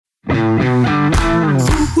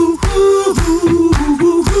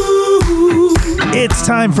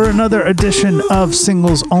time for another edition of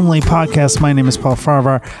Singles Only Podcast. My name is Paul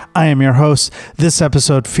Farvar. I am your host. This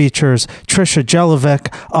episode features Tricia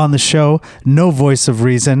Jalovec on the show. No voice of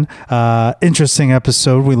reason. Interesting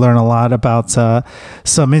episode. We learn a lot about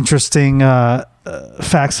some interesting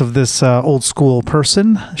facts of this old school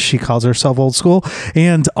person. She calls herself old school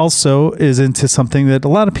and also is into something that a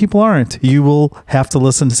lot of people aren't. You will have to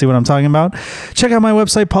listen to see what I'm talking about. Check out my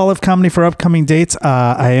website, Paul F. Comedy, for upcoming dates.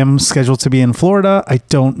 I am scheduled to be in Florida. I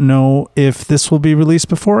don't know if this will be released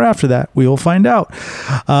before or after that. We will find out.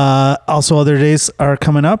 Also, other days are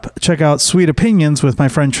coming up. Check out Sweet Opinions with my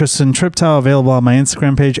friend Tristan Triptow, available on my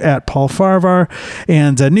Instagram page at Paul Farvar.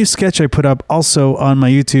 And a new sketch I put up also on my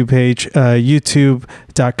YouTube page,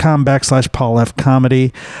 youtube.com/Paul F.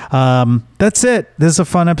 Comedy. That's it. This is a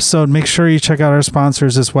fun episode. Make sure you check out our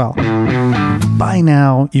sponsors as well. By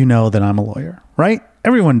now, you know that I'm a lawyer, right?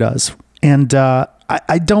 Everyone does. And I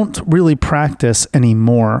don't really practice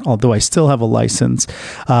anymore, although I still have a license.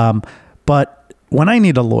 But when I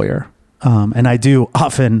need a lawyer, and I do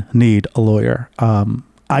often need a lawyer,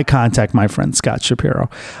 I contact my friend Scott Shapiro.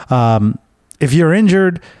 If you're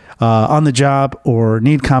injured on the job or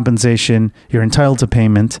need compensation, you're entitled to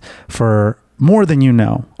payment for more than you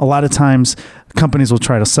know. A lot of times companies will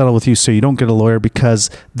try to settle with you so you don't get a lawyer because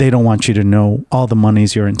they don't want you to know all the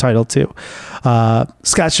monies you're entitled to.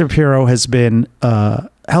 Scott Shapiro has been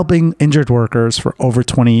helping injured workers for over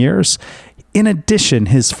 20 years. In addition,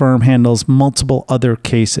 his firm handles multiple other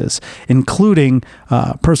cases, including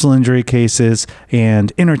personal injury cases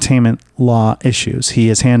and entertainment law issues. He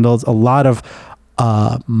has handled a lot of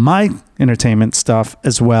my entertainment stuff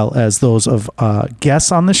as well as those of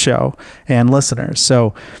guests on the show and listeners.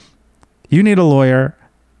 So you need a lawyer,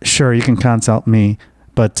 sure, you can consult me.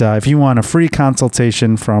 But if you want a free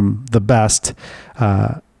consultation from the best,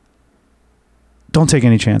 don't take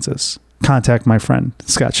any chances. Contact my friend,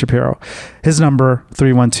 Scott Shapiro. His number,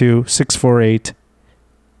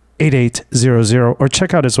 312-648-8800, or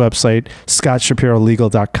check out his website,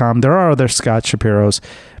 scottshapirolegal.com. There are other Scott Shapiros.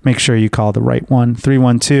 Make sure you call the right one,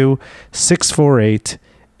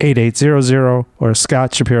 312-648-8800 or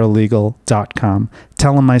scottshapirolegal.com.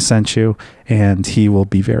 Tell him I sent you, and he will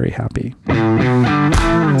be very happy.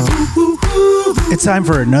 It's time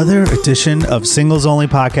for another edition of Singles Only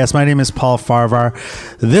Podcast. My name is Paul Farvar.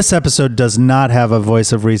 This episode does not have a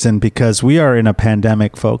voice of reason because we are in a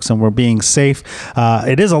pandemic, folks, and we're being safe.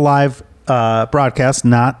 It is a live broadcast,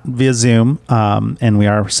 not via Zoom, and we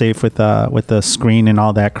are safe with the screen and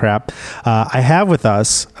all that crap. I have with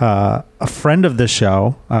us a friend of the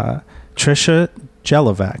show, Tricia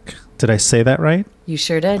Jalovec. Did I say that right? You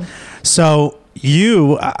sure did. So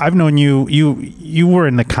I've known you were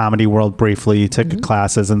in the comedy world briefly. You took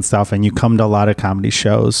classes and stuff, and you come to a lot of comedy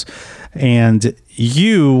shows, and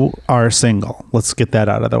you are single. Let's get that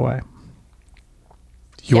out of the way.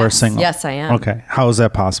 You are single. Yes, I am. Okay. How is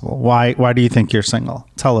that possible? Why do you think you're single?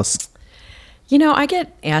 Tell us. You know, I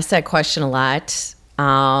get asked that question a lot.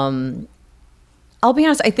 I'll be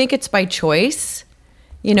honest, I think it's by choice.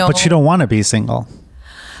 You know, but you don't want to be single.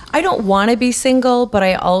 I don't want to be single, but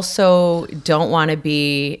I also don't want to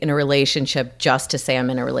be in a relationship just to say I'm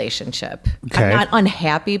in a relationship. Okay. I'm not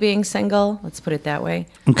unhappy being single. Let's put it that way.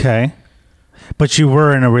 Okay. But you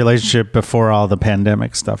were in a relationship before all the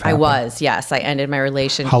pandemic stuff happened. I was, yes. I ended my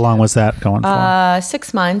relationship. How long was that going for?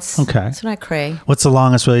 6 months. Okay. It's not cray. What's the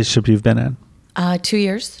longest relationship you've been in? 2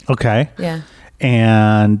 years. Okay. Yeah.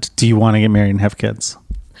 And do you want to get married and have kids?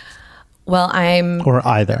 Well, or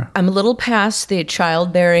either. I'm a little past the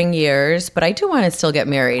childbearing years, but I do want to still get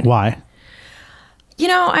married. Why? You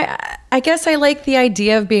know, I guess I like the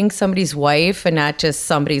idea of being somebody's wife and not just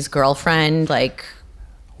somebody's girlfriend. Like,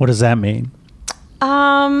 what does that mean?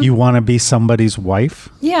 You want to be somebody's wife?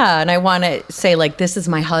 Yeah, and I want to say, like, this is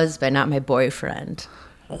my husband, not my boyfriend.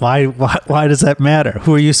 Why does that matter?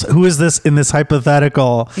 Who is this in this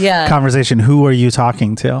hypothetical conversation? Who are you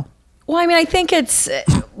talking to? Well, I mean, I think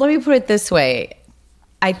let me put it this way.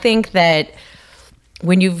 I think that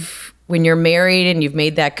when you're married and you've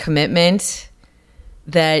made that commitment,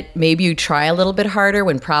 that maybe you try a little bit harder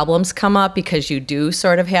when problems come up because you do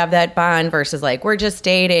sort of have that bond versus like, we're just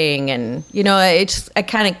dating. And, you know, I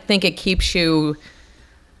kind of think it keeps you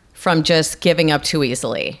from just giving up too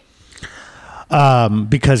easily.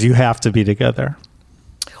 Because you have to be together.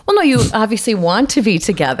 Well, no, you obviously want to be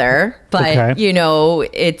together, but you know,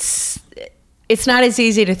 it's not as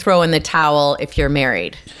easy to throw in the towel if you're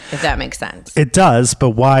married, if that makes sense. It does, but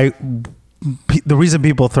why? The reason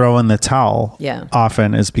people throw in the towel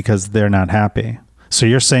often is because they're not happy. So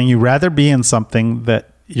you're saying you'd rather be in something that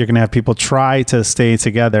you're going to have people try to stay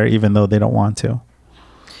together even though they don't want to.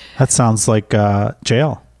 That sounds like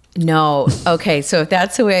jail. No. Okay. So if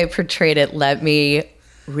that's the way I portrayed it, let me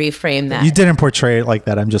reframe that. You didn't portray it like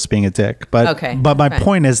that. I'm just being a dick. But okay. But my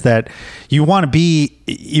point is that you want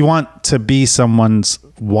to be someone's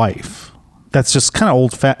wife. That's just kind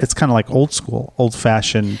of it's kind of like old school, old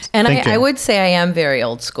fashioned. And thinking. I would say I am very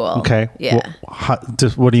old school. Okay. Yeah.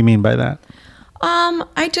 What do you mean by that?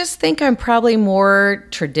 I just think I'm probably more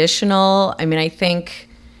traditional. I mean, I think,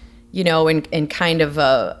 in kind of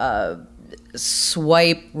a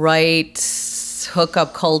swipe right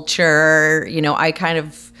hookup culture, I kind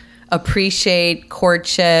of appreciate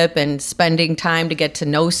courtship and spending time to get to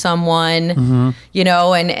know someone, and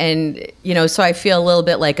so I feel a little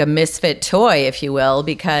bit like a misfit toy, if you will,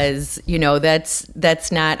 because,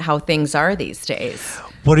 that's not how things are these days.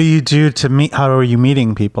 What do you do to meet? How are you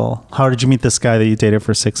meeting people? How did you meet this guy that you dated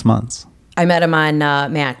for 6 months? I met him on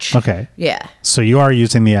Match. Okay. Yeah. So you are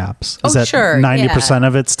using the apps. Is that sure. 90%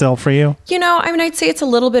 of it still for you? I'd say it's a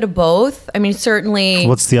little bit of both. I mean, certainly.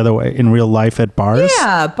 What's the other way? In real life at bars?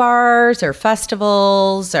 Yeah, bars or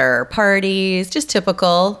festivals or parties, just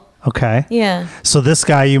typical. Okay. Yeah. So this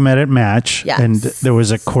guy you met at Match, yes. and there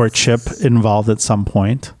was a courtship involved at some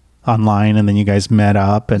point online, and then you guys met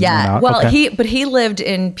up and went out. Well, okay. he lived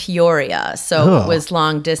in Peoria, so it was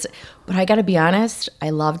long distance. But I got to be honest, I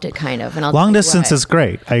loved it kind of. And long distance is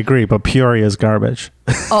great. I agree, but Peoria is garbage.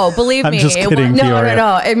 Oh, believe I'm me. just kidding, No. Peoria.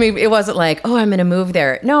 I mean, it wasn't like, oh, I'm going to move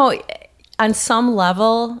there. No, on some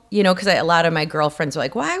level, because a lot of my girlfriends were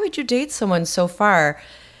like, why would you date someone so far?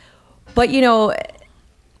 But,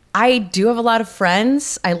 I do have a lot of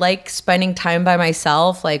friends. I like spending time by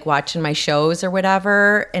myself, like watching my shows or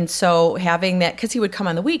whatever. And so having that, because he would come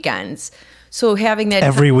on the weekends. So having that.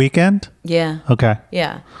 Every weekend? Yeah. Okay.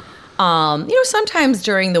 Yeah. Sometimes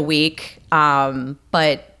during the week. But,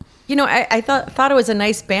 I thought it was a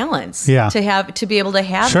nice balance to be able to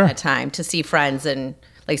have that time to see friends and,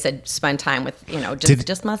 like I said, spend time with,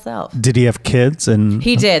 just myself. Did he have kids? And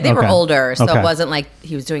he did. They were older. So Okay. it wasn't like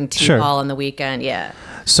he was doing T-ball on the weekend. Yeah.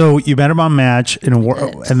 So you met him on Match,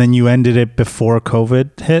 and then you ended it before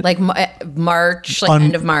COVID hit? Like March,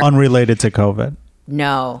 end of March. Unrelated to COVID?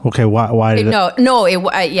 No. Okay, why did it? No,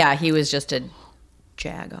 he was just a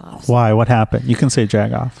jag-off. Why? What happened? You can say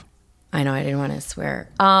jag-off. I know, I didn't want to swear.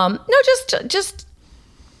 No, just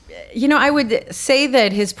I would say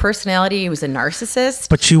that his personality, he was a narcissist.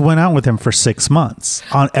 But you went out with him for 6 months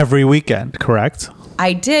on every weekend, correct?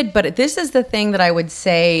 I did, but this is the thing that I would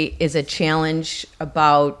say is a challenge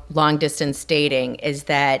about long distance dating is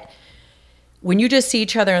that when you just see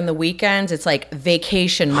each other on the weekends, it's like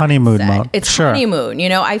vacation honeymoon mindset. mode. It's honeymoon.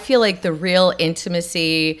 I feel like the real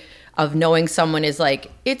intimacy of knowing someone is like,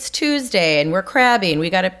 it's Tuesday and we're crabby and we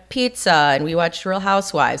got a pizza and we watched Real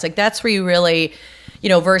Housewives. Like that's where you really,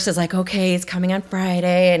 versus like, okay, it's coming on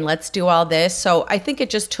Friday and let's do all this. So I think it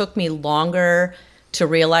just took me longer to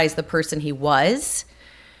realize the person he was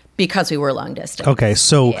because we were long distance. Okay,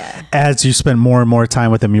 so as you spent more and more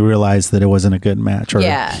time with him, you realized that it wasn't a good match, or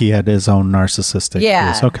he had his own narcissistic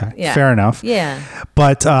views. Okay, fair enough. Yeah.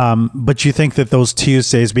 But you think that those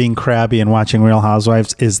Tuesdays being crabby and watching Real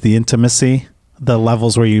Housewives is the intimacy, the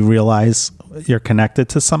levels where you realize you're connected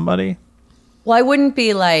to somebody? Well, I wouldn't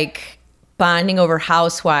be like bonding over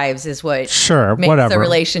Housewives is what makes the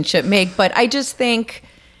relationship but I just think,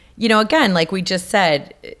 again, like we just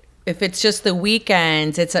said, if it's just the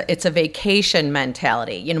weekends, it's a vacation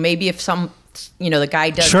mentality. Maybe if the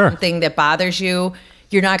guy does something that bothers you,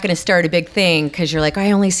 you're not going to start a big thing because you're like,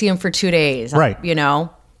 I only see him for 2 days, right?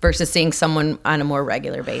 Versus seeing someone on a more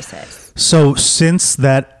regular basis. So since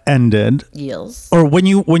that ended, yes, or when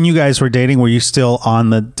you guys were dating, were you still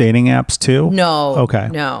on the dating apps too? No. Okay.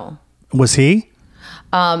 No. Was he?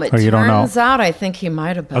 It turns out I think he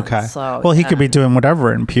might have been. Okay. So, well, he could be doing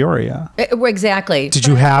whatever in Peoria. Exactly. Did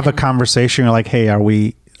you have a conversation? You're like, hey, are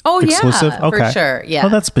we exclusive? Yeah, okay. For sure. Yeah. Oh,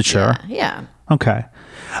 that's mature. Yeah. Okay.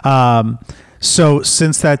 So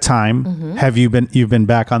since that time, you've been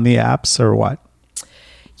back on the apps or what?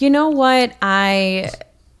 You know what?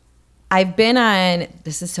 I've been on,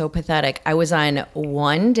 this is so pathetic. I was on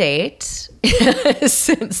one date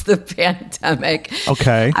since the pandemic.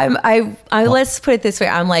 Okay. Let's put it this way.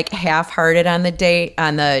 I'm like half-hearted on the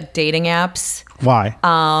dating apps. Why?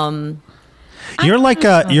 You're like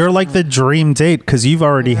the dream date because you've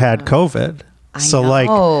already had COVID.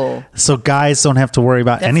 So guys don't have to worry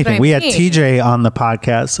about anything. We had TJ on the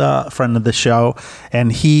podcast, a friend of the show,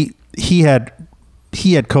 and he had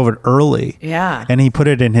COVID early. Yeah. And he put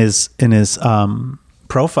it in his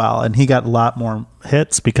profile, and he got a lot more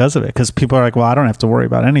hits because of it. Because people are like, well, I don't have to worry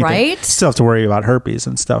about anything. Right? Still have to worry about herpes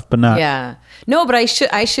and stuff, but not. Yeah. No, but I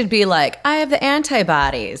should be like, I have the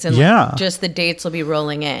antibodies, and like, just the dates will be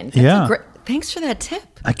rolling in. Thanks for that tip.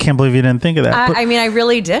 I can't believe you didn't think of that. I mean, I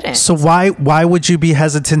really didn't. So why would you be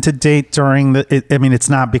hesitant to date during I mean, it's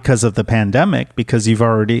not because of the pandemic, because you've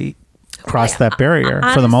already crossed that barrier.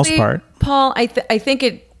 Honestly, for the most part. Paul, I think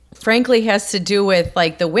it frankly has to do with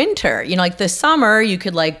like the winter. You know, like the summer, you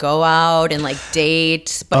could like go out and like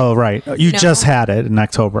date. But, right. You just had it in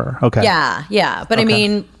October. Okay. Yeah. But I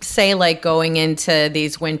mean, say like going into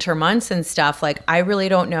these winter months and stuff, like I really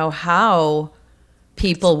don't know how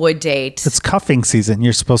people would date. It's cuffing season.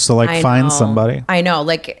 You're supposed to like find somebody. I know.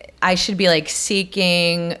 Like I should be like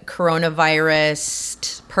seeking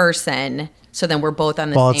coronavirus person. So then we're both on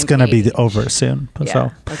the same page. Well, it's going to be over soon. Yeah,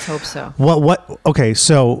 so let's hope so. Okay,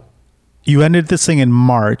 so you ended this thing in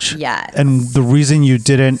March. Yes. And the reason you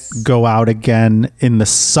didn't go out again in the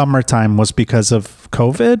summertime was because of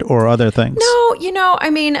COVID or other things? No, I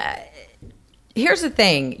mean, here's the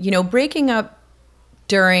thing. Breaking up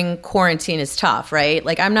during quarantine is tough, right?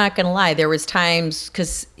 Like, I'm not going to lie. There was times,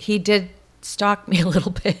 because he did stalk me a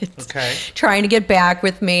little bit. Okay. Trying to get back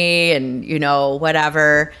with me and,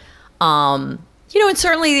 whatever. And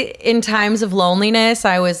certainly in times of loneliness,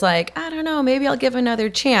 I was like, I don't know, maybe I'll give another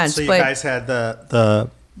chance. So you guys had the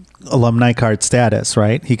alumni card status,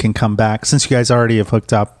 right? He can come back. Since you guys already have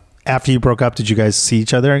hooked up, after you broke up, did you guys see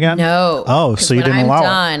each other again? No. Oh, so you didn't allow it. When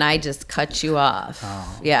I'm done, I just cut you off.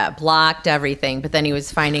 Oh. Yeah, blocked everything. But then he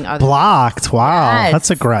was finding other... Blocked? Wow, yes. That's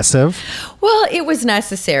aggressive. Well, it was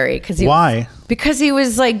necessary. Why? Because he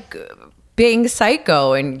was like... being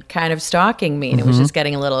psycho and kind of stalking me, and it was just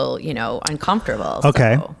getting a little, uncomfortable.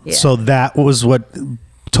 Okay. So that was what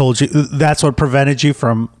told you, that's what prevented you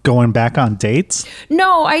from going back on dates?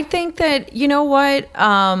 No, I think that,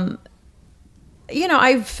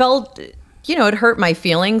 I felt, it hurt my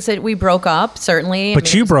feelings that we broke up, certainly.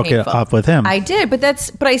 But you broke it up with him. I did, but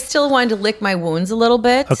I still wanted to lick my wounds a little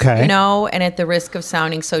bit. Okay. And at the risk of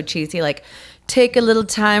sounding so cheesy, like, take a little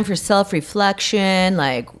time for self-reflection,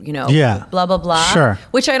 like, blah, blah, blah. Sure.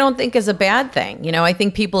 Which I don't think is a bad thing. I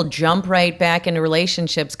think people jump right back into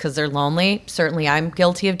relationships because they're lonely. Certainly I'm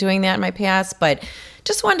guilty of doing that in my past, but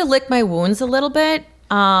just wanted to lick my wounds a little bit.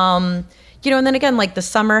 And then again, like the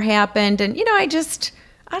summer happened and, I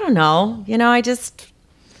don't know, I just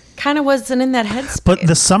kind of wasn't in that headspace. But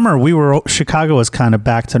the summer Chicago was kind of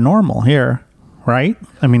back to normal here, right?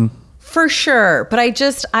 I mean... For sure. But I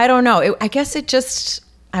don't know. I guess it just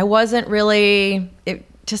wasn't in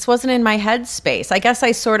my headspace. I guess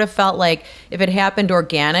I sort of felt like if it happened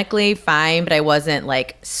organically, fine, but I wasn't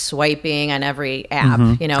like swiping on every app,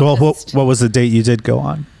 Well, what was the date you did go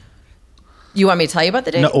on? You want me to tell you about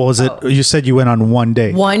the date? No, was it, you said you went on one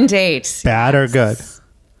date. One date. Bad or good?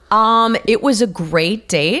 It was a great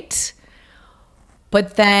date,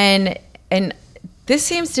 but then, and this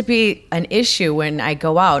seems to be an issue when I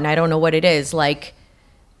go out, and I don't know what it is. Like,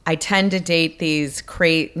 I tend to date these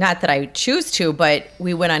not that I choose to, but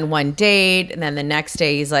we went on one date, and then the next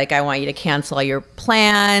day he's like, I want you to cancel all your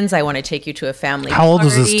plans. I want to take you to a family How old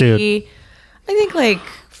is this dude? I think like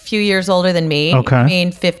a few years older than me. Okay. I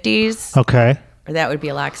mean, 50s. Okay. Or that would be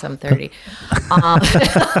a lot, 'cause I'm 30. But,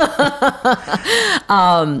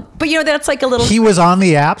 that's like a little... He was on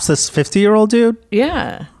the apps, this 50-year-old dude?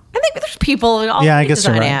 Yeah. I think there's people all I guess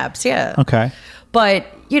on right. apps, yeah. Okay. But,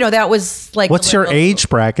 that was like... What's your age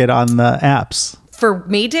bracket on the apps? For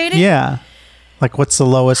me dating? Yeah. Like, what's the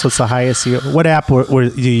lowest? What's the highest? What app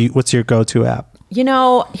what's your go-to app?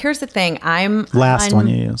 Here's the thing. Last one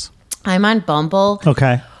you use. I'm on Bumble.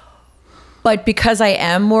 Okay. But because I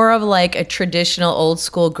am more of like a traditional old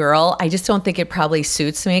school girl, I just don't think it probably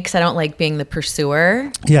suits me because I don't like being the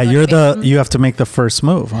pursuer. Yeah, you have to make the first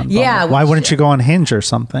move on Bumble. Yeah. Why wouldn't you go on Hinge or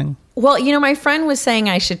something? Well, my friend was saying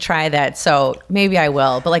I should try that, so maybe I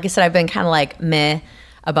will. But like I said, I've been kind of like meh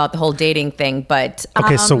about the whole dating thing. But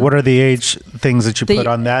okay, so what are the age things that you put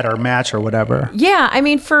on that or match or whatever? Yeah, I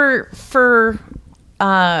mean,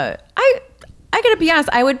 I gotta be honest,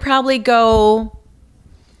 I would probably go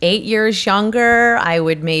 8 years younger. I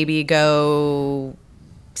would maybe go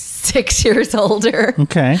 6 years older.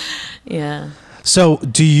 Okay. Yeah. So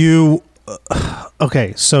do you...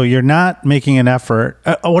 Okay, so you're not making an effort.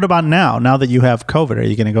 What about now? Now that you have COVID, are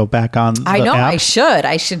you going to go back on the I know, apps?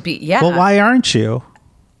 I should be, yeah. Well, why aren't you?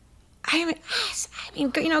 I mean,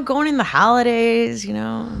 going in the holidays,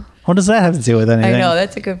 What does that have to do with anything? I know,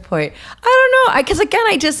 that's a good point. I don't know, because again,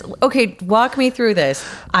 walk me through this.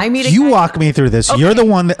 Walk me through this. Okay. You're the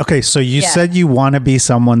one that, so you said you want to be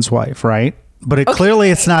someone's wife, right? But clearly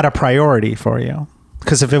it's not a priority for you.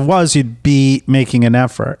 Because if it was, you'd be making an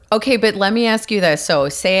effort. Okay, but let me ask you this. So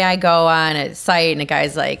say I go on a site and a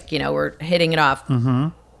guy's like, we're hitting it off. Mm-hmm.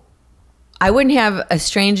 I wouldn't have a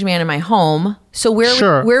strange man in my home. So where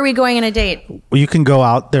are we going on a date? Well, you can go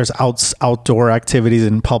out. There's outdoor activities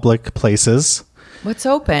in public places. What's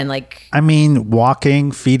open?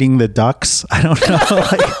 Walking, feeding the ducks. I don't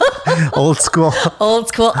know. Old school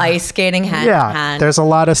ice skating. There's a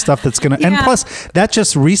lot of stuff that's going to, and plus that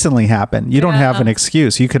just recently happened. You don't have an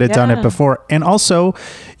excuse. You could have done it before. And also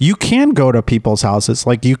you can go to people's houses.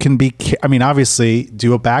 Like you can obviously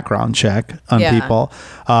do a background check on people.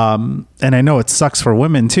 And I know it sucks for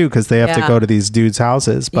women too, because they have to go to these dudes'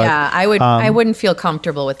 houses. But I wouldn't feel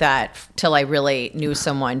comfortable with that till I really knew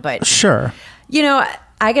someone, but sure.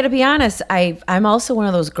 I got to be honest. I'm also one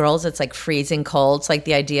of those girls that's like freezing cold. It's like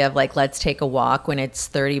the idea of like, let's take a walk when it's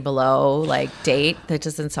 30 below, like date. That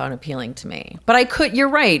doesn't sound appealing to me. But you're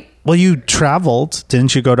right. Well, you traveled.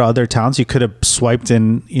 Didn't you go to other towns? You could have swiped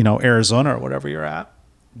in, Arizona or whatever you're at.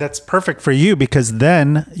 That's perfect for you because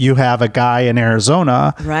then you have a guy in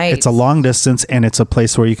Arizona. Right. It's a long distance and it's a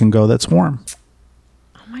place where you can go that's warm.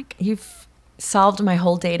 Oh my God. You've solved my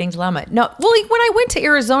whole dating dilemma. No, well, when I went to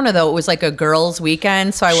Arizona though, it was like a girls'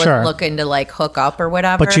 weekend, so I wasn't looking to like hook up or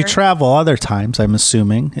whatever. But you travel other times, I'm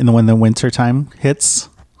assuming, when the winter time hits.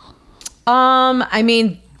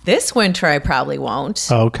 This winter I probably won't.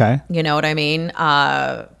 Oh, okay. You know what I mean?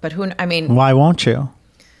 But why won't you?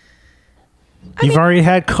 You've already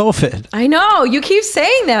had COVID. I know. You keep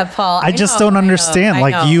saying that, Paul. I just don't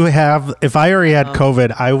understand. You have. If I already had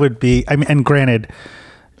COVID, I would be. and granted.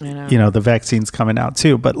 The vaccine's coming out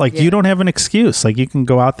too, but you don't have an excuse. Like you can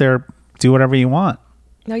go out there, do whatever you want.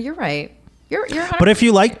 No, you're right. You're 100%. But if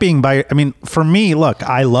you like being for me, look,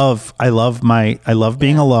 I love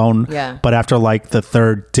being alone. Yeah. But after the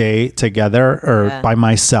third day together or by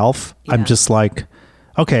myself, I'm just like,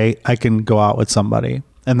 okay, I can go out with somebody.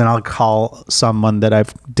 And then I'll call someone that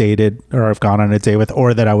I've dated or I've gone on a date with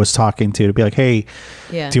or that I was talking to be like, hey,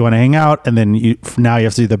 do you want to hang out? And then now you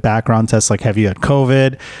have to do the background test. Like, have you had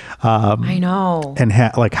COVID? I know. And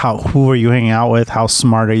who are you hanging out with? How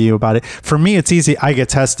smart are you about it? For me, it's easy. I get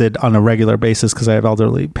tested on a regular basis because I have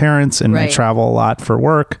elderly parents and I travel a lot for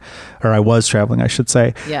work, or I was traveling, I should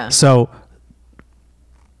say. Yeah. So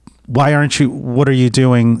what are you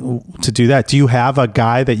doing to do that? Do you have a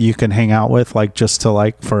guy that you can hang out with, just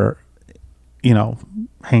to for,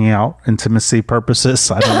 hanging out, intimacy purposes?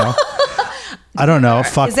 I don't know. I don't know.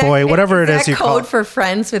 Fuck boy, whatever it is you call it. Code for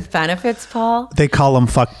friends with benefits, Paul? They call them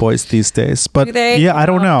fuck boys these days, but I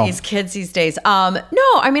don't know. These kids these days. No,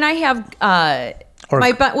 I have,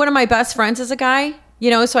 one of my best friends is a guy,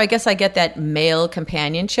 so I guess I get that male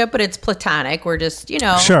companionship, but it's platonic. We're just,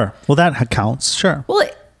 Sure. Well, that counts. Sure. Well,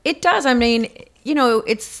 it does.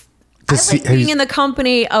 It's I like being in the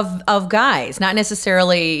company of guys, not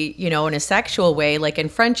necessarily, in a sexual way, like in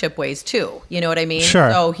friendship ways too. You know what I mean?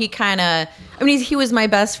 Sure. So he he was my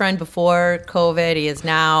best friend before COVID. He is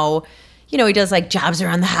now, he does jobs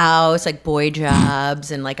around the house, boy jobs,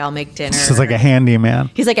 and I'll make dinner. So he's like a handyman.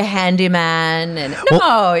 He's like a handyman, and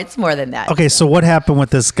it's more than that. Okay, so what happened with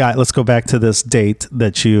this guy? Let's go back to this date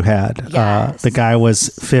that you had. Yes. The guy was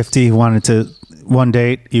 50, he wanted to. One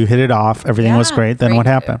date, you hit it off, everything was great. Then what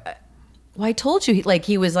happened? Well, I told you,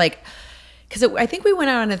 he was because I think we went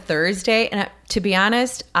out on a Thursday, and to be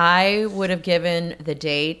honest, I would have given the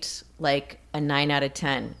date a 9 out of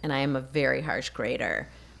 10, and I am a very harsh grader.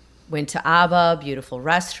 Went to Abba, beautiful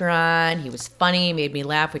restaurant. He was funny, made me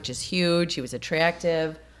laugh, which is huge. He was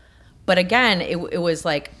attractive. But again, it was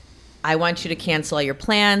I want you to cancel all your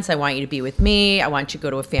plans. I want you to be with me. I want you to go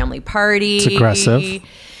to a family party. It's aggressive.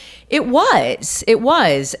 It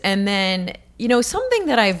was. And then, something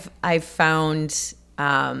that I've found,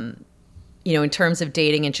 in terms of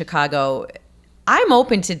dating in Chicago, I'm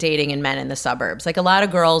open to dating in men in the suburbs. A lot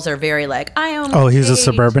of girls are very I only he's a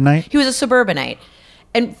suburbanite? He was a suburbanite.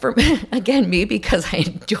 And for, again, me, because I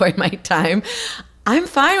enjoy my time, I'm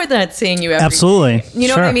fine with not seeing you every Absolutely. day. You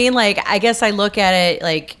know what I mean? I guess I look at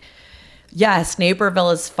it yes,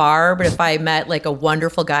 Naperville is far, but if I met a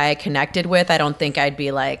wonderful guy I connected with, I don't think I'd be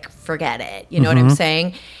forget it. You know what I'm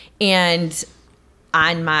saying? And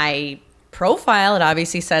on my profile, it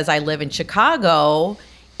obviously says I live in Chicago,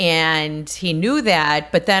 and he knew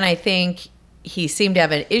that. But then I think he seemed to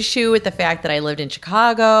have an issue with the fact that I lived in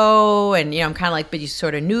Chicago, and I'm kind of but you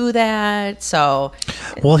sort of knew that. So,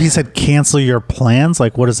 well, he said cancel your plans.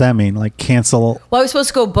 What does that mean? Cancel? Well, I was supposed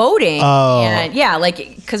to go boating. Oh, and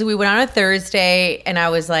because we went on a Thursday, and I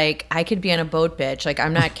was I could be on a boat, bitch.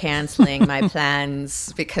 I'm not canceling my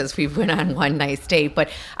plans because we went on one nice date.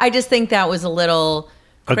 But I just think that was a little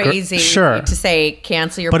crazy Sure. to say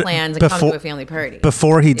cancel your But plans and come to a family party.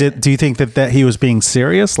 Before he did, do you think that he was being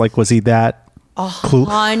serious? Like, was he that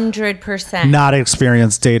 100%. not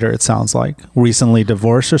experienced dater? It sounds like recently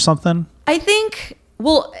divorced or something. I think,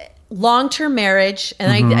 well, long-term marriage,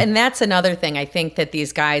 and and that's another thing. I think that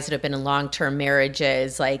these guys that have been in long-term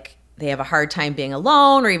marriages, like, they have a hard time being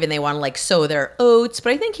alone, or even they want to like sow their oats.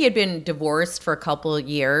 But I think he had been divorced for a couple of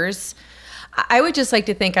years. I would just like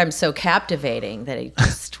to think I'm so captivating that he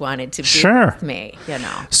just wanted to be with me, you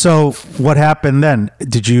know. So what happened then?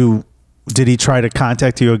 Did he try to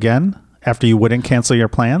contact you again after you wouldn't cancel your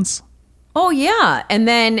plans? Oh, yeah. And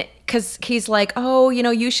then, because he's like, oh, you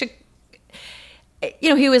know, you should, you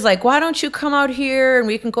know, he was like, why don't you come out here and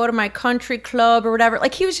we can go to my country club or whatever.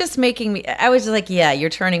 Like, he was just making me, I was just like, yeah, you're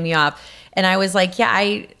turning me off. And I was like, yeah,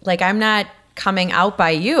 I'm not coming out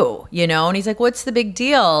by you, you know? And he's like, what's the big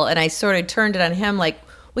deal? And I sort of turned it on him like,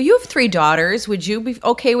 well, you have 3 daughters. Would you be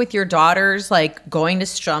okay with your daughters like going to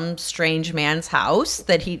some strange man's house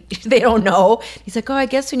that they don't know? He's like, oh, I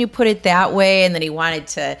guess when you put it that way. And then he wanted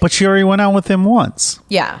to. But she already went out with him once.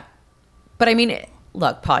 Yeah. But I mean,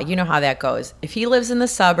 look, Paul, you know how that goes. If he lives in the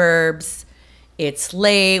suburbs, it's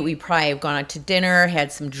late. We probably have gone out to dinner,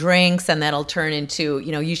 had some drinks, and that'll turn into,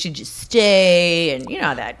 you know, you should just stay. And you know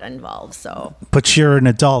how that involves. So. But you're an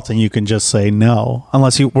adult and you can just say no.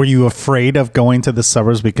 Unless were you afraid of going to the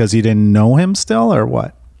suburbs because you didn't know him still, or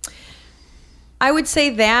what? I would say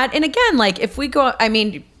that. And again, like, if we go, I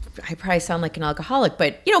mean, I probably sound like an alcoholic,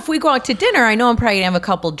 but you know, if we go out to dinner, I know I'm probably gonna have a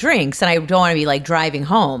couple drinks, and I don't want to be like driving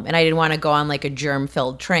home, and I didn't want to go on like a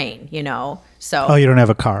germ-filled train, you know. So. Oh, you don't have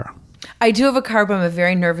a car. I do have a car, but I'm a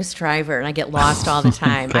very nervous driver, and I get lost all the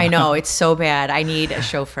time. I know, it's so bad. I need a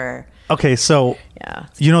chauffeur. Okay, so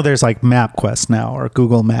you know, there's like MapQuest now, or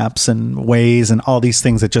Google Maps and Waze and all these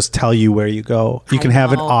things that just tell you where you go. You can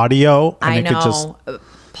have an audio, and it could just.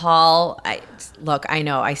 Paul, I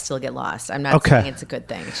know I still get lost. I'm not saying it's a good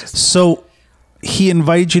thing. It's just so he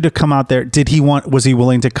invited you to come out there. Was he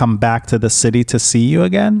willing to come back to the city to see you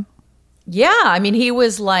again? Yeah. I mean, he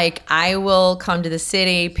was like, I will come to the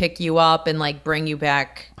city, pick you up, and like bring you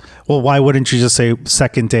back. Well, why wouldn't you just say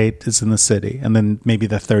second date is in the city, and then maybe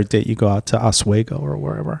the third date you go out to Oswego or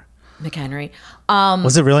wherever? McHenry.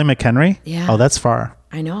 Was it really McHenry? Yeah. Oh, that's far.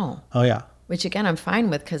 I know. Oh, yeah. Which, again, I'm fine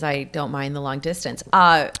with because I don't mind the long distance.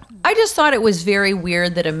 I just thought it was very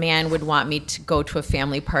weird that a man would want me to go to a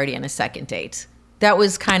family party on a second date. That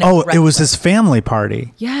was kind of... Oh, it was his family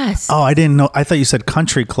party? Yes. Oh, I didn't know. I thought you said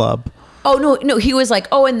country club. Oh, no. He was like,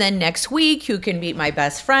 oh, and then next week you can meet my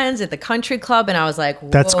best friends at the country club. And I was like, whoa.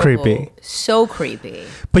 That's creepy. So creepy.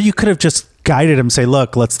 But you could have just guided him, say,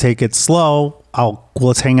 look, let's take it slow.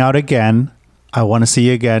 Let's hang out again. I want to see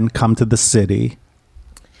you again. Come to the city.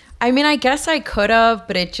 I mean, I guess I could have,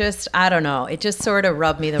 but it just, I don't know. It just sort of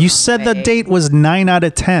rubbed me the wrong way. You said the date was 9 out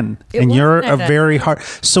of 10, and you're a very hard.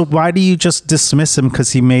 So why do you just dismiss him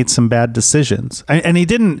because he made some bad decisions? And he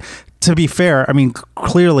didn't, to be fair, I mean,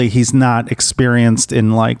 clearly he's not experienced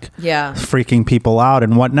in like freaking people out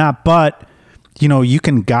and whatnot, but you know, you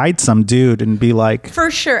can guide some dude and be like.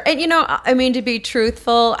 For sure. And you know, I mean, to be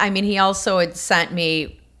truthful, I mean, he also had sent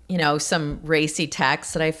me, you know, some racy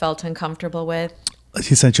texts that I felt uncomfortable with.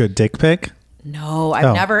 He sent you a dick pic? No,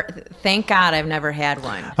 I've never. Thank God, I've never had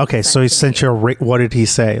one. Okay, so he sent you what did he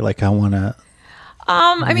say? Like, I want to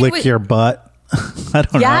lick your butt? I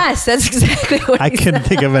don't know. Yes, that's exactly what I couldn't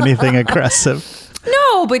think of anything aggressive.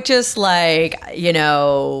 No, but just like, you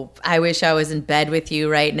know, I wish I was in bed with you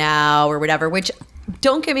right now or whatever, which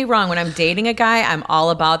don't get me wrong. When I'm dating a guy, I'm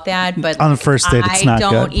all about that. But on the first date, it's not good.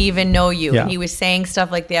 I don't even know you. Yeah. And he was saying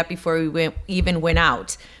stuff like that before we even went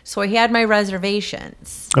out. So I had my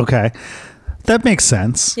reservations. Okay. That makes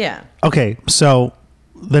sense. Yeah. Okay. So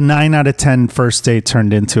the 9 out of 10 first date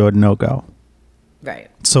turned into a no-go. Right.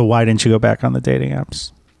 So why didn't you go back on the dating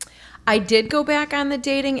apps? I did go back on the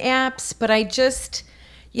dating apps, but I just,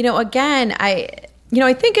 you know, again, I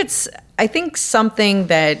think something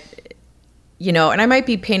that, you know, and I might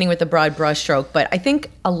be painting with a broad brushstroke, but I think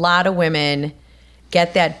a lot of women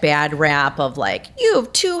get that bad rap of like, you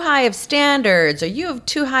have too high of standards or you have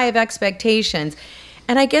too high of expectations.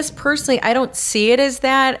 And I guess personally, I don't see it as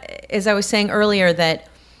that. As I was saying earlier, that,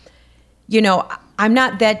 you know, I'm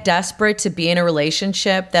not that desperate to be in a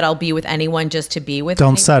relationship that I'll be with anyone just to be with.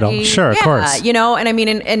 Don't settle. Sure, of course. You know, and I mean,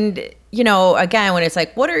 and you know, again, when it's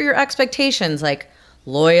like, what are your expectations? Like,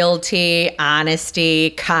 loyalty,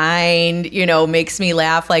 honesty, kind, you know, makes me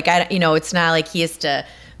laugh. Like, you know, it's not like he has to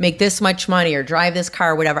make this much money or drive this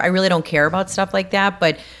car or whatever. I really don't care about stuff like that.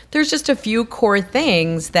 But there's just a few core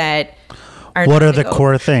things that are. What are the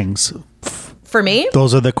core things? For me?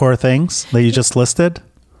 Those are the core things that you just listed?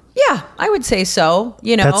 Yeah, I would say so.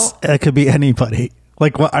 You know, That could be anybody.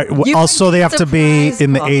 Like, You also could they be have to be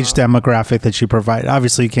in the surprised. age demographic that you provide.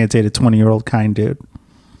 Obviously, you can't date a 20-year-old kind dude.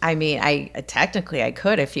 I mean, I technically I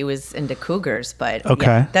could if he was into cougars, but Okay.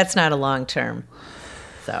 yeah, that's not a long term.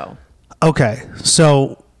 So Okay,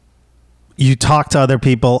 so you talked to other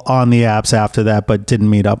people on the apps after that, but didn't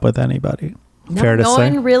meet up with anybody. Fair to no say?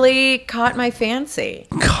 one really caught my fancy.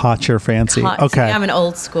 Caught your fancy. Okay. I'm an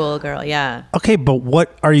old school girl. Yeah. Okay, but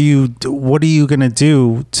what are you going to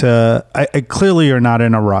do to clearly you're not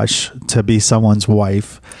in a rush to be someone's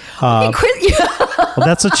wife. Hey, quit. Well,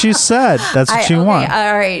 that's what you said. That's what you want.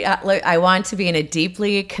 All right. Look, I want to be in a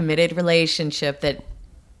deeply committed relationship that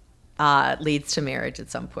leads to marriage at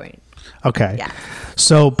some point. Okay. Yeah.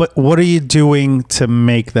 So, but what are you doing to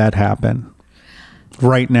make that happen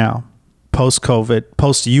right now? Post-COVID,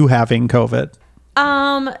 post you having COVID?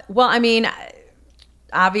 Well, I mean,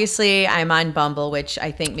 obviously I'm on Bumble, which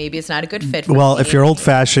I think maybe it's not a good fit for Well, me. if you're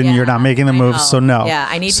old-fashioned, Yeah, you're not making the I moves, know. so no. Yeah,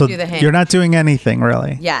 I need so to do the hang. You're not doing anything,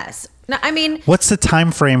 really. Yes. No, I mean, What's the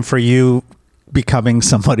time frame for you becoming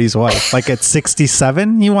somebody's wife? Like at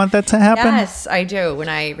 67, you want that to happen? yes, I do when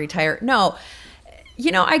I retire. No,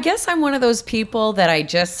 you know, I guess I'm one of those people that I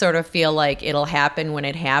just sort of feel like it'll happen when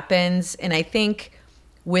it happens. And I think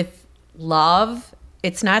with love,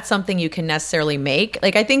 it's not something you can necessarily make.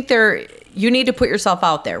 Like, I think you need to put yourself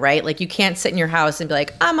out there, right? Like, you can't sit in your house and be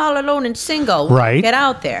like, I'm all alone and single. Right. Get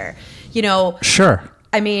out there. You know, Sure.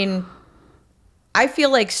 I mean, I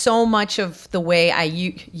feel like so much of the way I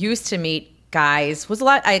used to meet guys was a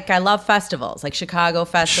lot. I love festivals, like Chicago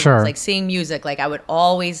festivals, Sure. like seeing music. Like, I would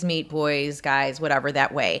always meet boys, guys, whatever,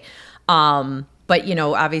 that way. But you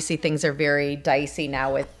know, obviously things are very dicey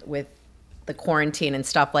now with the quarantine and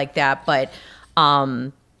stuff like that. But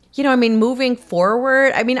you know, I mean, moving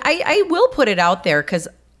forward, I mean, I will put it out there because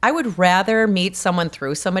I would rather meet someone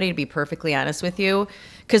through somebody, to be perfectly honest with you,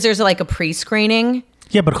 because there's like a pre-screening.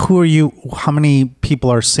 Yeah, but who are you? How many people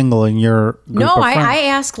are single in your group No, of I friends?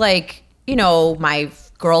 ask, like, you know, my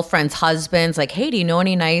girlfriend's husbands, like, hey, do you know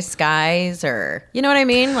any nice guys? Or, you know what I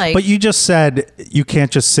mean? Like, But you just said you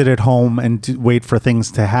can't just sit at home and wait for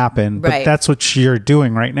things to happen. But Right. that's what you're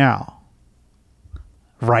doing right now.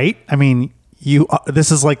 Right? I mean,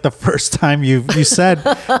 this is like the first time you said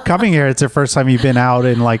coming here, it's the first time you've been out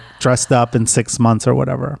and like dressed up in 6 months or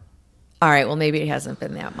whatever. all right, well, maybe it hasn't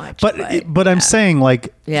been that much. But I'm saying,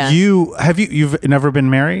 like, Yeah. you've never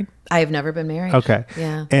been married? I've never been married. Okay.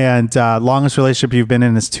 Yeah. And longest relationship you've been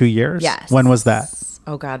in is 2 years? Yes. When was that?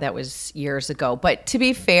 Oh God, that was years ago. But to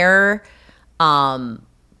be fair,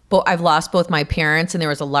 I've lost both my parents, and there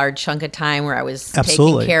was a large chunk of time where I was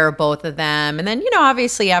Absolutely. taking care of both of them. And then, you know,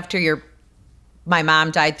 obviously after my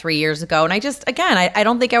mom died 3 years ago, and I just, again, I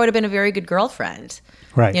don't think I would have been a very good girlfriend.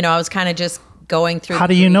 Right. You know, I was kind of just going through. How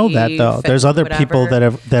do you know that, though? grief There's and other people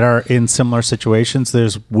whatever. that are in similar situations.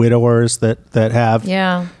 There's widowers that have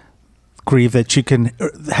Yeah. grief that you can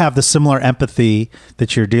have the similar empathy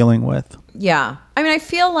that you're dealing with. Yeah. I mean, I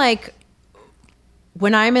feel like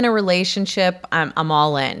when I'm in a relationship, I'm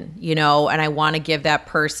all in, you know, and I want to give that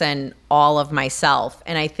person all of myself.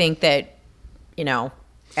 And I think that, you know,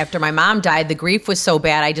 after my mom died, the grief was so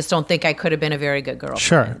bad, I just don't think I could have been a very good girlfriend.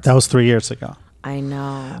 Sure. That was 3 years ago. I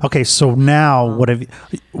know. Okay. So now what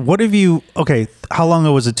have you, okay. How long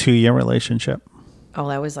it was a 2-year relationship? Oh,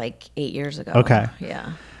 that was like 8 years ago. Okay.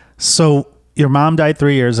 Yeah. So your mom died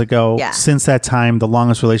 3 years ago. Yeah. Since that time, the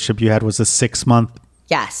longest relationship you had was a 6-month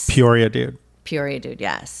Yes. Peoria dude. Peoria dude.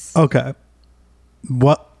 Yes. Okay.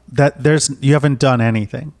 You haven't done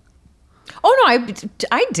anything. Oh no,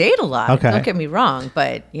 I date a lot. Okay. Don't get me wrong,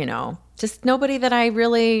 but you know, just nobody that I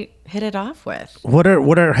really hit it off with. What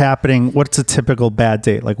are happening? What's a typical bad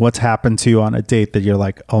date? Like, what's happened to you on a date that you're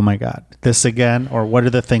like, oh my God, this again? Or what are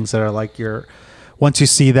the things that are like once you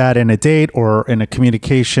see that in a date or in a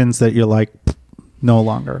communications that you're like, no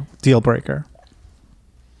longer deal breaker?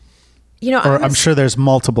 You know, Or I'm sure there's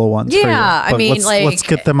multiple ones. For you, Yeah, I but mean, let's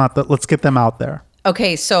get them out. Let's get them out there.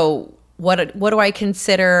 Okay, so what do I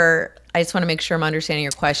consider? I just want to make sure I'm understanding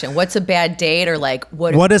your question. What's a bad date, or like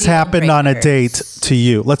What has deal happened on a breakers? date to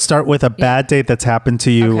you? Let's start with a bad date that's happened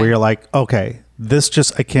to you Okay. where you're like, okay,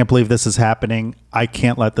 I can't believe this is happening. I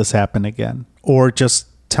can't let this happen again. Or just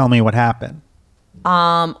tell me what happened.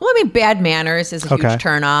 Well, I mean, bad manners is a Okay. huge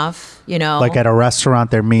turnoff. You know, Like at a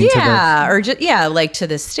restaurant, they're mean to or just like to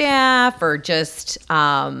the staff, or just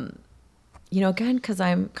you know, again, because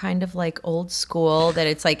I'm kind of like old school, that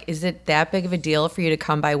it's like, is it that big of a deal for you to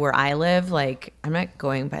come by where I live? Like, I'm not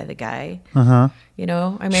going by the guy. You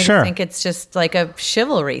know, I mean, Sure. I think it's just like a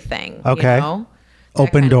chivalry thing. Okay. You know? That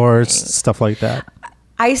open kind of doors, thing. stuff like that.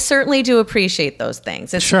 I certainly do appreciate those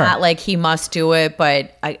things. It's Sure. not like he must do it,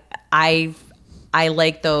 but I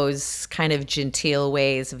like those kind of genteel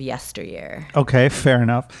ways of yesteryear. Okay, fair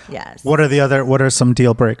enough. Yes. What are some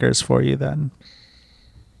deal breakers for you then?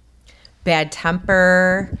 Bad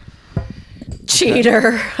temper,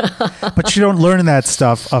 cheater. But you don't learn that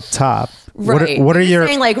stuff up top. Right. What are You're your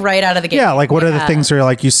saying like right out of the gate? Yeah, like what are the things where you're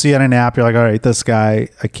like you see on an app, you're like, all right, this guy,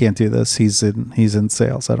 I can't do this. He's in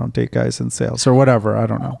sales. I don't date guys in sales or whatever. I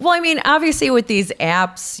don't know. Well, I mean, obviously with these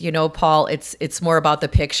apps, Paul, it's more about the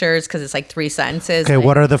pictures because it's like 3 sentences. Okay,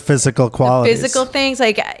 what are the physical qualities? Physical things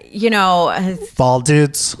like Bald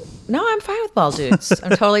dudes. No, I'm fine with bald dudes.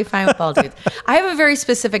 I'm totally fine with bald dudes. I have a very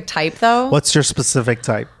specific type though. What's your specific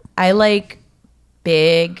type? I like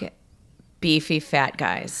big, beefy, fat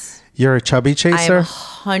guys. You're a chubby chaser?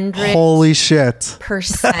 I'm 100%. Holy shit.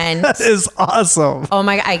 That is awesome. Oh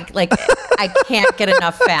my God. I can't get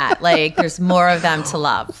enough fat. Like there's more of them to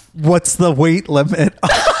love. What's the weight limit?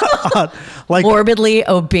 Like morbidly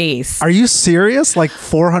obese. Are you serious? Like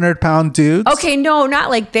 400-pound dudes? Okay, no, not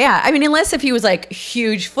like that. I mean, unless if he was like a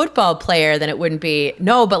huge football player, then it wouldn't be.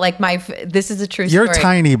 No, but like this is a true story. You're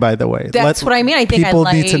tiny, by the way. That's what I mean. I think people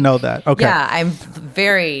need to know that. Okay. Yeah, I'm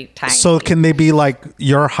very tiny. So can they be like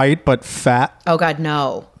your height but fat? Oh God,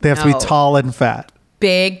 no. They have to be tall and fat.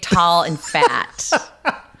 Big, tall, and fat.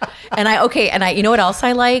 And you know what else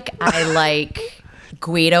I like? I like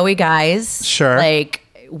Guido-y guys. Sure. Like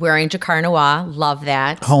wearing Jacquard Noir. Love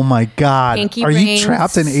that. Oh my God. Pinky Are rings. You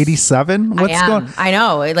trapped in 87? What's going on? I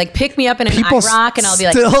know. Like pick me up in an IROC and I'll be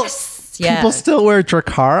like, yes. Yeah. People still wear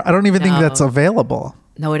Jacquard? I don't even think that's available.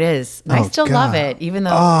 No, it is. I still love it, even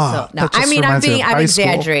though. No, I mean, I'm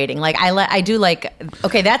exaggerating. Like I do like.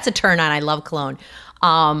 Okay, that's a turn on. I love cologne,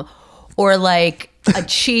 or like a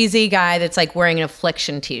cheesy guy that's like wearing an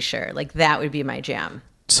Affliction T-shirt. Like that would be my jam.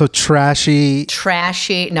 So trashy.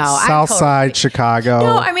 No, South Side Chicago.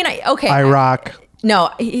 No, I mean, IROC.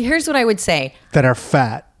 No, here's what I would say. That are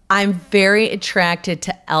fat. I'm very attracted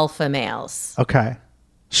to alpha males. Okay,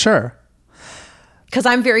 sure. Because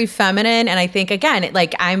I'm very feminine, and I think again,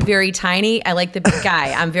 like I'm very tiny. I like the big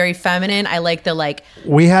guy. I'm very feminine. I like the like.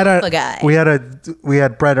 We had guy. We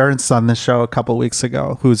had Brett Ernst on the show a couple weeks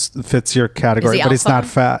ago, who fits your category, but he's not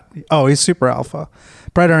fat. Oh, he's super alpha.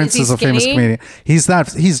 Brett Ernst is a famous comedian. He's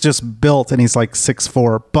not. He's just built, and he's like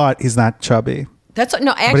 6'4", but he's not chubby. That's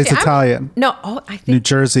no, actually, but he's Italian. I think New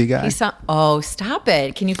Jersey guy. Stop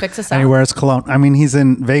it! Can you fix us out? And he wears cologne. I mean, he's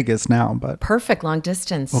in Vegas now, but perfect long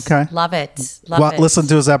distance. Okay, love it. Listen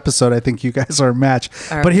to his episode. I think you guys are a match.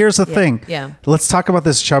 But here's the thing. Yeah, let's talk about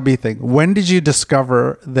this chubby thing. When did you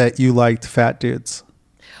discover that you liked fat dudes?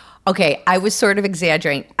 Okay, I was sort of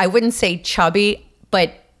exaggerating. I wouldn't say chubby,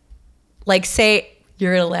 but like say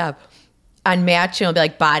you're gonna laugh on Match. It'll be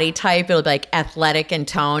like body type. It'll be like athletic and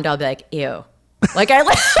toned. I'll be like, ew. Like I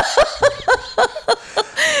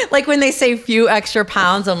like when they say few extra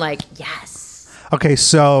pounds, I'm like, yes. Okay,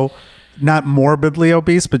 so not morbidly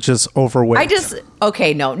obese, but just overweight.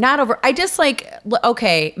 Not over. I just like,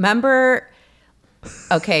 remember,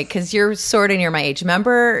 because you're sort of near my age.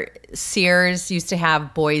 Remember Sears used to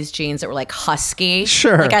have boys' jeans that were like husky?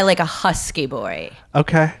 Sure. Like I like a husky boy.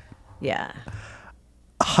 Okay. Yeah.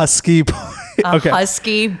 Husky boy. Okay.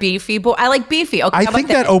 Husky, beefy boy. I like beefy. Okay, I think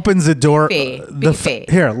that opens the door. Beefy.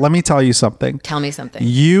 Here, let me tell you something. Tell me something.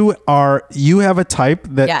 You have a type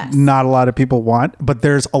that not a lot of people want, but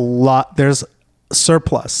there's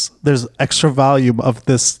surplus. There's extra volume of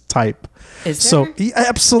this type. Is there? So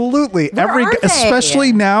absolutely. Where are they?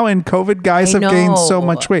 Especially now in COVID, guys have gained so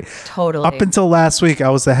much weight. Totally. Up until last week, I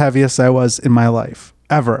was the heaviest I was in my life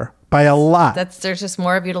ever. By a lot. There's just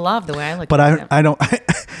more of you to love the way I look. But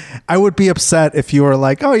I would be upset if you were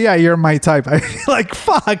like, oh yeah, you're my type. I'd be like,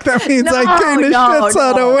 fuck, that means I gained a shit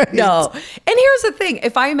ton of weight. No. And here's the thing.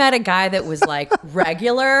 If I met a guy that was like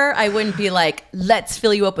regular, I wouldn't be like, let's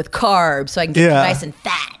fill you up with carbs so I can get you nice and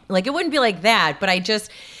fat. Like it wouldn't be like that. But I just,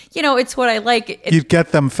 it's what I like. You'd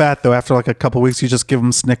get them fat though. After like a couple weeks, you just give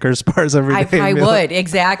them Snickers bars every day. I would.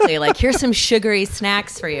 Exactly. Like here's some sugary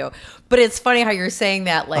snacks for you. But it's funny how you're saying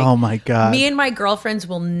that. Like, oh my God. Me and my girlfriends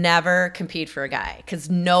will never compete for a guy because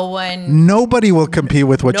nobody will compete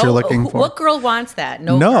with what you're looking for. What girl wants that?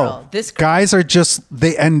 No girl. This girl. Guys are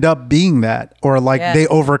they end up being that, or like they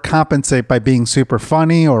overcompensate by being super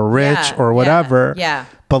funny or rich or whatever. Yeah.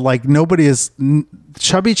 But like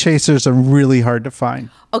chubby chasers are really hard to find.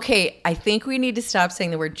 Okay, I think we need to stop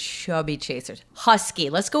saying the word chubby chasers. Husky.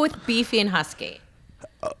 Let's go with beefy and husky.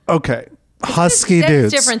 Okay. Husky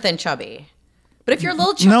dudes. That's different than chubby. But if you're a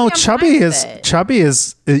little chubby, chubby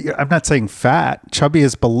is. I'm not saying fat. Chubby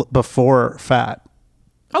is before fat.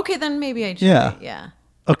 Okay, then maybe I should. Yeah. Yeah.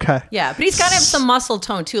 Okay. Yeah, but he's got to have some muscle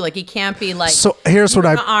tone too. Like he can't be like So here's what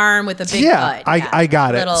arm with a big butt. I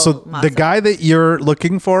got it. So muscle. the guy that you're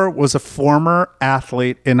looking for was a former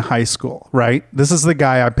athlete in high school, right? This is the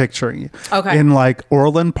guy I'm picturing. Okay. In like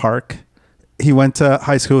Orland Park. He went to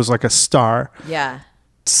high school, was like a star. Yeah.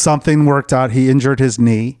 Something worked out. He injured his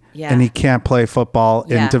knee and he can't play football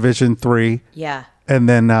in Division III. Yeah. And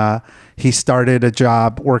then he started a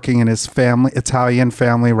job working in his Italian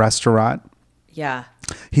family restaurant. Yeah.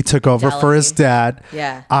 He took over for his dad.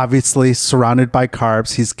 Yeah. Obviously surrounded by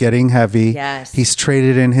carbs. He's getting heavy. Yes. He's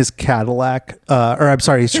traded in his Cadillac,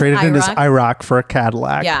 he's traded in his IROC for a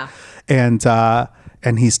Cadillac. Yeah.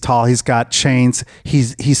 And he's tall. He's got chains. He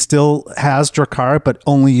still has Drakkar, but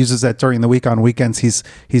only uses that during the week. On weekends,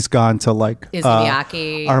 he's gone to like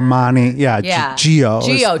Izumi-Aki Armani. Yeah. Geo.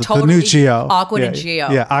 Totally. The new Geo. Aqua de Geo.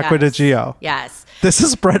 Yeah. Aqua de Geo. Yes. This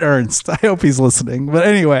is Brett Ernst. I hope he's listening. But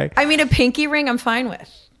anyway. I mean, a pinky ring, I'm fine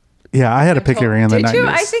with. Yeah, I had a pinky ring in the 90s. Did you?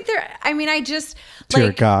 I think I just Dear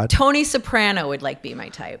like God. Tony Soprano would like be my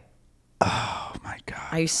type. Oh my God.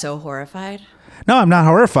 Are you so horrified? No, I'm not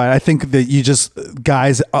horrified. I think that you just,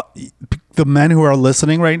 guys, the men who are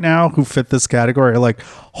listening right now who fit this category are like,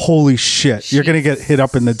 holy shit, You're going to get hit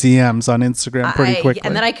up in the DMs on Instagram pretty quickly.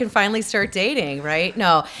 And then I can finally start dating, right?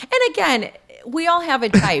 No. And again, we all have a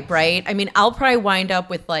type, right? I mean, I'll probably wind up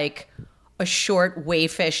with like a short,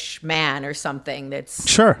 waifish man or something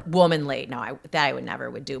that's womanly. No, that I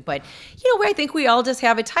would do. But, I think we all just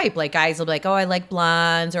have a type. Like guys will be like, oh, I like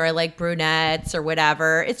blondes or I like brunettes or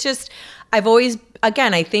whatever. It's just... I've always,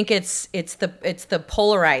 again, I think it's the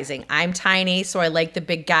polarizing. I'm tiny, so I like the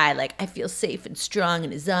big guy. Like I feel safe and strong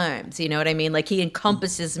in his arms. You know what I mean? Like he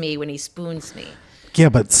encompasses me when he spoons me. Yeah,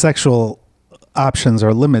 but sexual options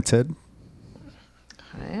are limited.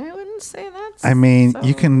 I wouldn't say that. I mean,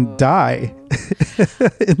 you can die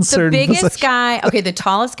in certain biggest positions. guy, the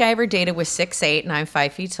tallest guy I ever dated was 6'8", and I'm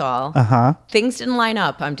 5 feet tall. Things didn't line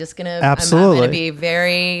up. I'm just gonna absolutely. I'm gonna be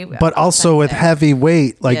very. But also with heavy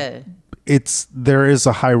weight, like. Yeah. There is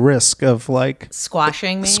a high risk of like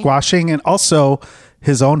squashing and also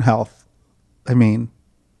his own health. I mean,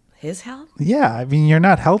 his health? Yeah. I mean, you're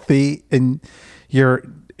not healthy and you're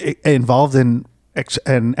involved in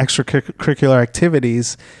extracurricular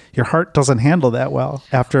activities. Your heart doesn't handle that well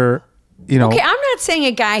after, Okay, I'm not saying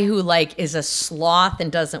a guy who like is a sloth and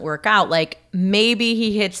doesn't work out. Like maybe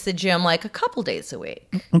he hits the gym like a couple days a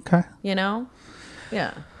week. Okay.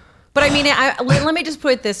 Yeah. But I mean, let me just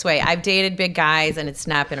put it this way. I've dated big guys and it's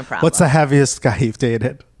not been a problem. What's the heaviest guy you've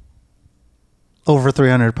dated? Over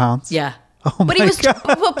 300 pounds? Yeah. Oh my God.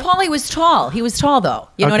 But Paulie was tall. He was tall though.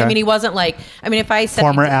 You know what I mean? He wasn't like, if I said.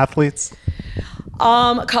 Former athletes?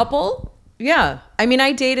 A couple. Yeah. I mean,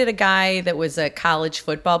 I dated a guy that was a college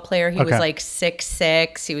football player. He was like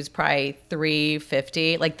 6'6". He was probably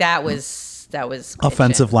 350. Like that was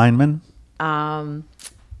offensive lineman?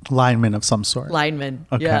 Lineman of some sort. Lineman.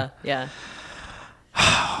 Okay. Yeah.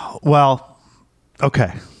 Well,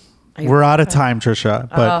 okay. We're out of time, Tricia.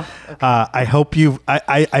 But I hope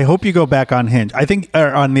I hope you go back on Hinge. I think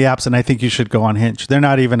on the apps, and I think you should go on Hinge. They're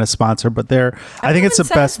not even a sponsor, but I think it's the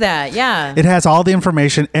best. That yeah. It has all the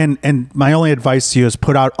information, and my only advice to you is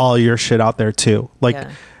put out all your shit out there too. Like.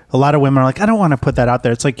 Yeah. A lot of women are like, I don't want to put that out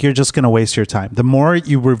there. It's like, you're just going to waste your time. The more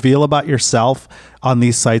you reveal about yourself on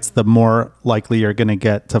these sites, the more likely you're going to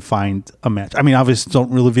get to find a match. I mean, obviously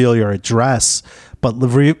don't reveal your address, but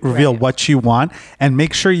reveal what you want, and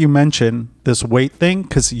make sure you mention this weight thing,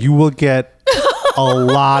 because you will get a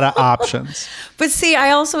lot of options. But see,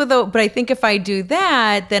 I think if I do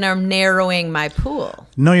that, then I'm narrowing my pool.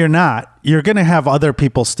 No, you're not. You're going to have other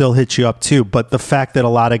people still hit you up too. But the fact that a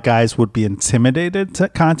lot of guys would be intimidated to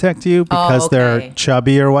contact you because they're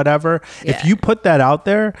chubby or whatever. Yeah. If you put that out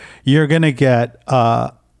there, you're going to get,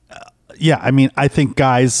 I think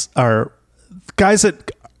guys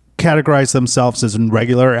that categorize themselves as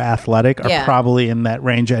regular or athletic are probably in that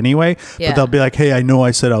range anyway. Yeah. But they'll be like, hey, I know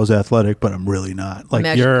I said I was athletic, but I'm really not. Like,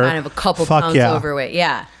 you're kind of a couple pounds overweight.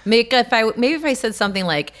 Yeah. Maybe if I said something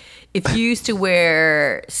like, if you used to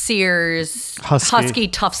wear Sears Husky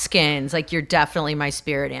tough skins, like you're definitely my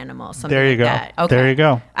spirit animal. Something there you go. That. Okay. There you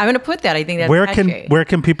go. I'm going to put that. I think that's where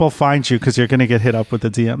can people find you? Because you're going to get hit up with the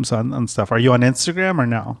DMs on stuff. Are you on Instagram or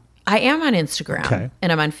no? I am on Instagram,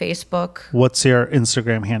 and I'm on Facebook. What's your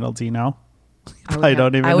Instagram handle? Do you know? I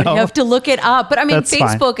don't even know. I would have to look it up, but I mean, that's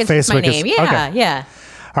Facebook is my name. Yeah.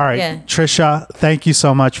 All right, Tricia, thank you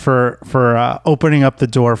so much for opening up the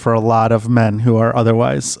door for a lot of men who are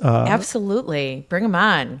otherwise absolutely, bring them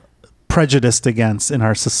on. prejudiced against in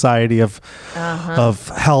our society of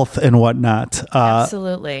health and whatnot.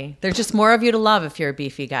 Absolutely. There's just more of you to love if you're a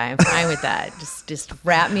beefy guy. I'm fine with that. Just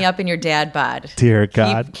wrap me up in your dad bod. Dear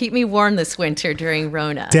God. Keep me warm this winter during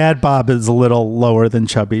Rona. Dad bod is a little lower than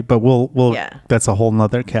chubby, but we'll that's a whole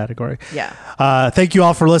nother category. Yeah. Thank you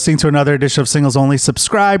all for listening to another edition of Singles Only.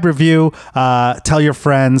 Subscribe, review, tell your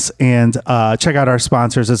friends, and check out our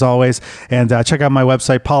sponsors as always. And check out my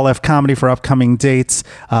website, Paul F. Comedy, for upcoming dates.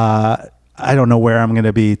 I don't know where I'm going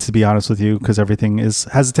to be honest with you, because everything is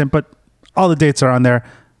hesitant, but all the dates are on there.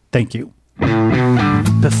 Thank you.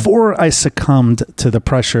 Before I succumbed to the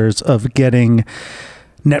pressures of getting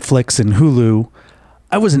Netflix and Hulu,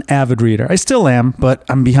 I was an avid reader. I still am, but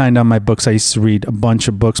I'm behind on my books. I used to read a bunch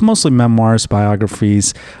of books, mostly memoirs,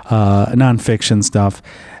 biographies, nonfiction stuff.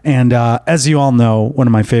 And as you all know, one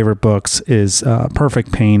of my favorite books is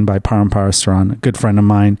Perfect Pain by Param Parasaran, a good friend of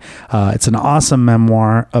mine. It's an awesome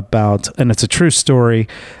memoir and it's a true story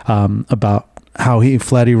about how he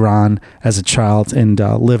fled Iran as a child and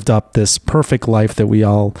lived up this perfect life that we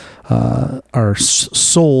all are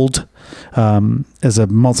sold as a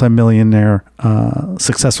multimillionaire,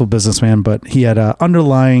 successful businessman, but he had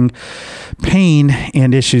underlying pain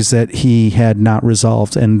and issues that he had not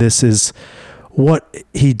resolved. And this is what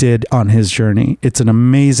he did on his journey. It's an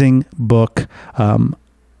amazing book.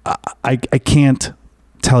 I can't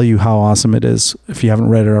tell you how awesome it is. If you haven't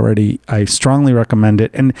read it already, I strongly recommend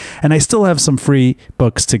it. And I still have some free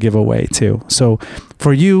books to give away too. So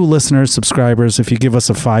for you listeners, subscribers, if you give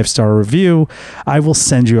us a 5-star review, I will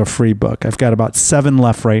send you a free book. I've got about 7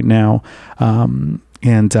 left right now.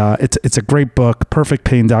 And it's a great book,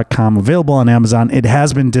 perfectpain.com, available on Amazon. It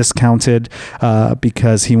has been discounted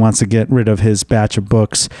because he wants to get rid of his batch of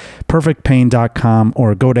books. Perfectpain.com,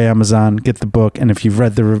 or go to Amazon, get the book. And if you've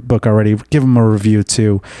read the book already, give him a review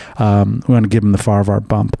too. We want to give him the Farvar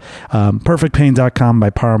bump. Perfectpain.com by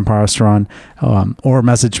Param Parasaran, or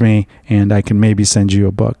message me and I can maybe send you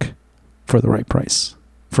a book for the right price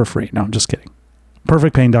for free. No, I'm just kidding.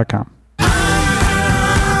 Perfectpain.com.